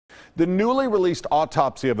The newly released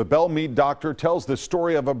autopsy of a Belle Meade doctor tells the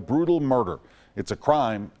story of a brutal murder. It's a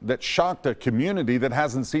crime that shocked a community that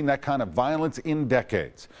hasn't seen that kind of violence in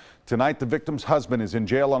decades. Tonight, the victim's husband is in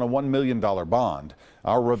jail on a $1 million bond.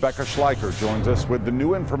 Our Rebecca Schleicher joins us with the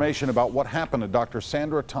new information about what happened to Dr.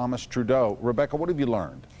 Sandra Thomas Trudeau. Rebecca, what have you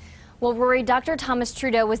learned? Well, Rory, Dr. Thomas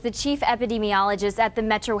Trudeau was the chief epidemiologist at the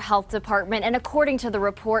Metro Health Department, and according to the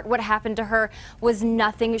report, what happened to her was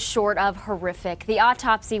nothing short of horrific. The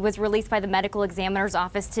autopsy was released by the medical examiner's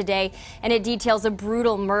office today, and it details a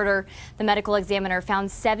brutal murder. The medical examiner found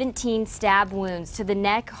 17 stab wounds to the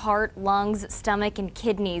neck, heart, lungs, stomach, and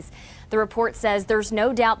kidneys. The report says there's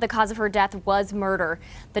no doubt the cause of her death was murder.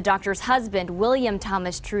 The doctor's husband, William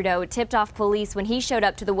Thomas Trudeau, tipped off police when he showed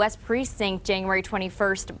up to the West Precinct January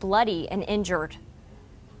 21st, bloody and injured.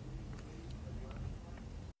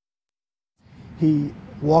 He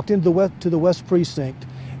walked into the West Precinct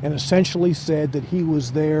and essentially said that he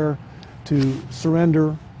was there to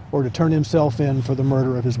surrender or to turn himself in for the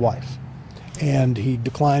murder of his wife. And he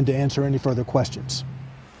declined to answer any further questions.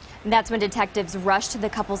 That's when detectives rushed to the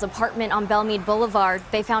couple's apartment on Belle Meade Boulevard.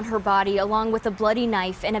 They found her body along with a bloody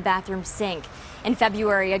knife in a bathroom sink. In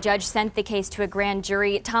February, a judge sent the case to a grand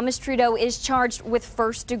jury. Thomas Trudeau is charged with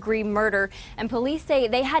first-degree murder, and police say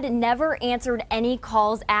they had never answered any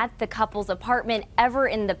calls at the couple's apartment ever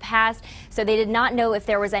in the past, so they did not know if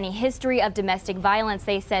there was any history of domestic violence.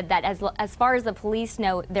 They said that as far as the police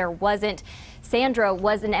know, there wasn't. Sandra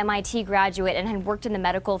was an MIT graduate and had worked in the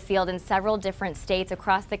medical field in several different states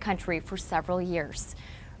across the country for several years.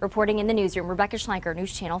 Reporting in the newsroom, Rebecca Schleicher,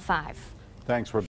 News Channel 5. Thanks, Rebecca.